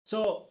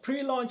So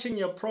pre-launching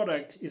your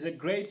product is a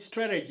great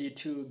strategy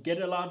to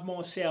get a lot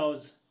more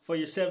sales for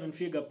your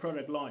seven-figure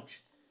product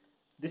launch.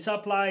 This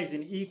applies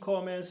in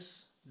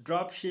e-commerce,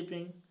 drop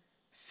shipping,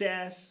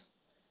 SaaS,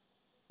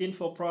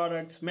 info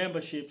products,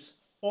 memberships,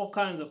 all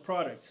kinds of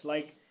products.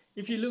 Like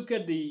if you look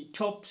at the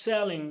top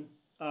selling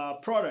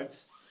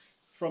products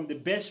from the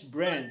best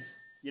brands,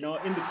 in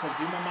the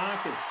consumer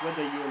markets,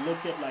 whether you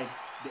look at like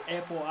the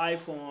Apple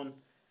iPhone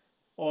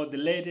or the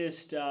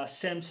latest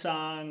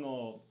Samsung,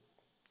 or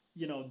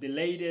the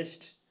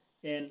latest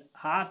and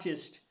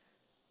hottest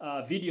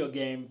video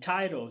game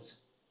titles.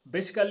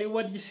 Basically,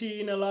 what you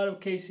see in a lot of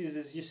cases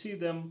is you see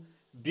them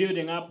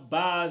building up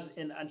buzz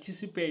in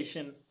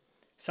anticipation,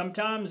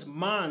 sometimes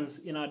months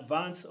in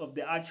advance of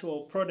the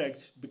actual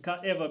product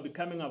ever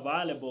becoming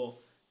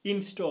available in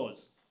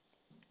stores.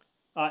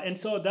 And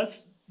so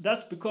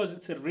that's because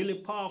it's a really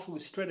powerful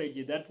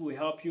strategy that will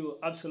help you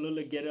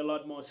absolutely get a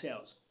lot more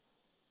sales.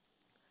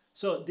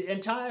 So the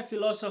entire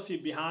philosophy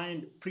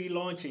behind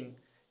pre-launching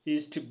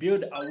is to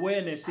build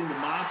awareness in the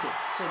market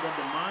so that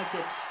the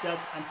market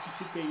starts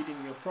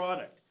anticipating your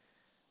product.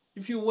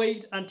 If you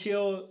wait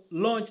until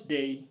launch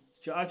day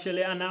to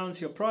actually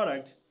announce your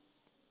product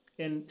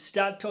and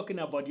start talking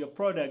about your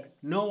product,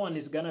 no one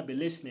is going to be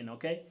listening,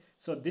 okay?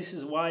 So this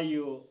is why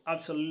you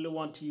absolutely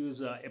want to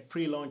use a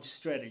pre-launch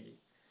strategy.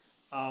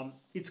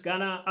 It's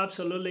going to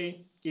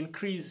absolutely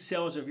increase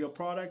sales of your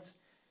products.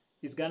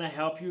 It's going to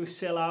help you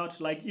sell out.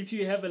 Like if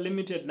you have a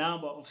limited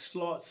number of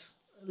slots,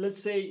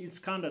 let's say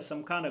it's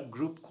some kind of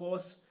group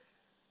course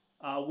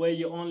where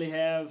you only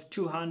have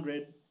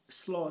 200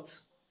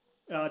 slots.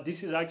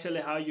 This is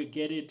actually how you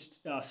get it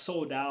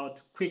sold out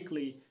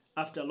quickly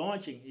after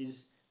launching,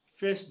 is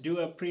first do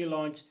a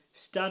pre-launch,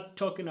 start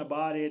talking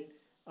about it,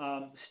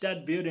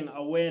 start building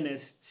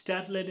awareness,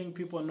 start letting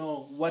people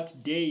know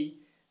what day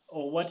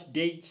or what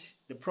date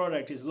the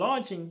product is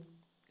launching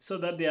so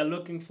that they are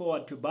looking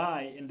forward to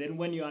buy. And then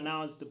when you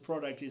announce the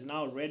product is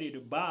now ready to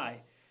buy,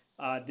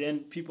 then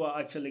people are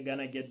actually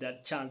gonna get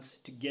that chance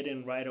to get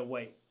in right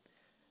away.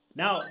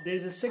 Now,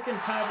 there's a second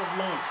type of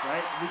launch,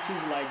 right, which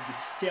is like the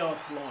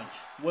stealth launch,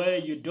 where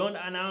you don't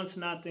announce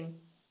nothing.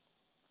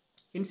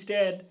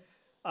 Instead,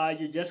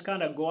 you just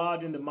kind of go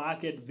out in the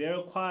market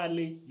very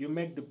quietly, you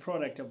make the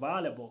product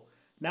available.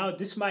 Now,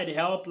 this might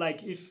help,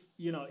 like if,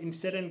 in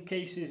certain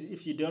cases,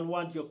 if you don't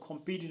want your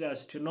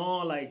competitors to know,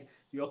 like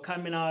you're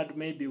coming out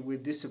maybe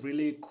with this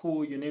really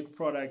cool, unique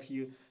product,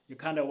 you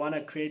kind of want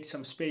to create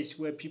some space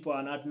where people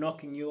are not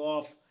knocking you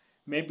off.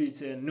 Maybe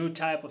it's a new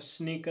type of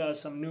sneaker,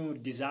 some new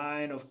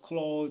design of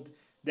clothes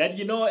that,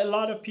 a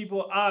lot of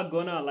people are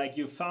gonna, like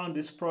you found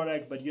this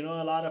product, but a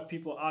lot of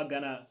people are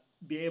gonna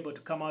be able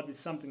to come out with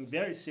something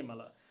very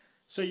similar.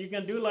 So you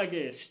can do like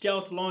a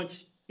stealth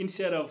launch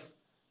instead of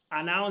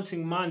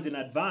announcing months in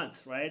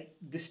advance, right?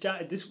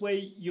 This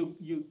way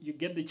you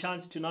get the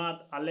chance to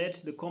not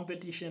alert the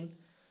competition.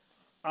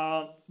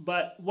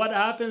 But what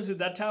happens with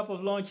that type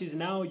of launch is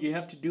now you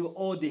have to do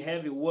all the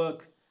heavy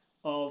work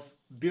of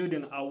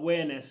building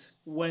awareness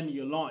when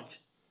you launch.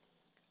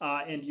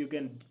 And you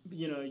can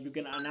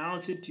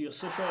announce it to your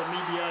social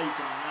media, you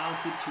can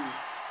announce it to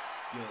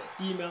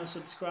your email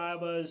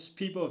subscribers,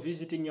 people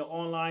visiting your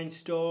online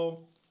store,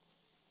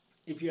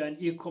 if you're an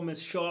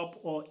e-commerce shop,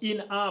 or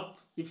in-app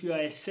if you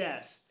are a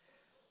SaaS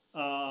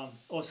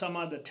or some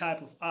other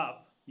type of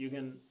app. You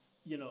can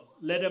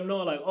let them know,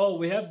 like, oh,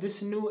 we have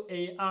this new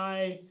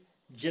AI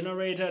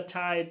generator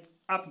type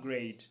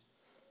upgrade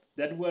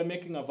that we're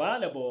making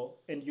available,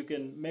 and you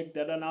can make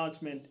that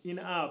announcement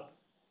in-app.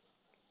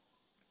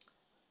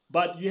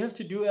 But you have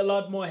to do a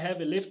lot more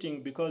heavy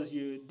lifting because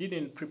you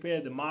didn't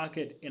prepare the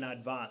market in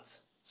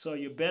advance. So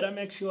you better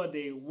make sure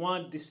they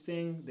want this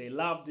thing, they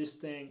love this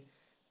thing,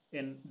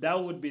 and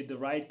that would be the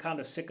right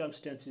kind of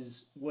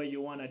circumstances where you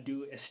want to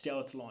do a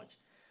stealth launch.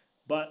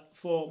 But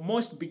for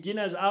most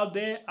beginners out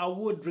there, I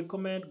would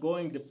recommend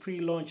going the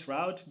pre-launch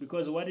route,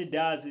 because what it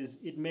does is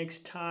it makes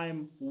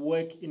time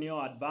work in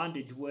your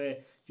advantage, where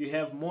you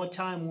have more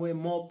time, where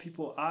more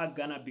people are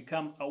gonna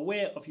become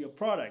aware of your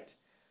product.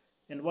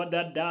 And what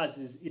that does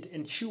is it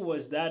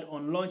ensures that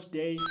on launch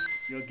day,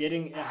 you're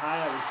getting a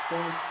higher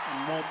response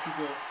and more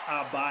people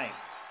are buying.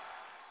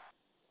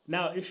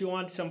 Now, if you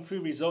want some free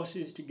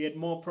resources to get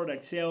more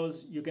product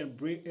sales, you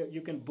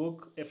can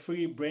book a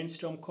free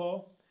brainstorm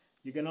call.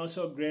 You can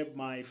also grab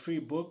my free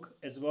book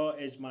as well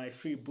as my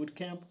free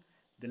bootcamp.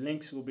 The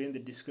links will be in the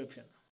description.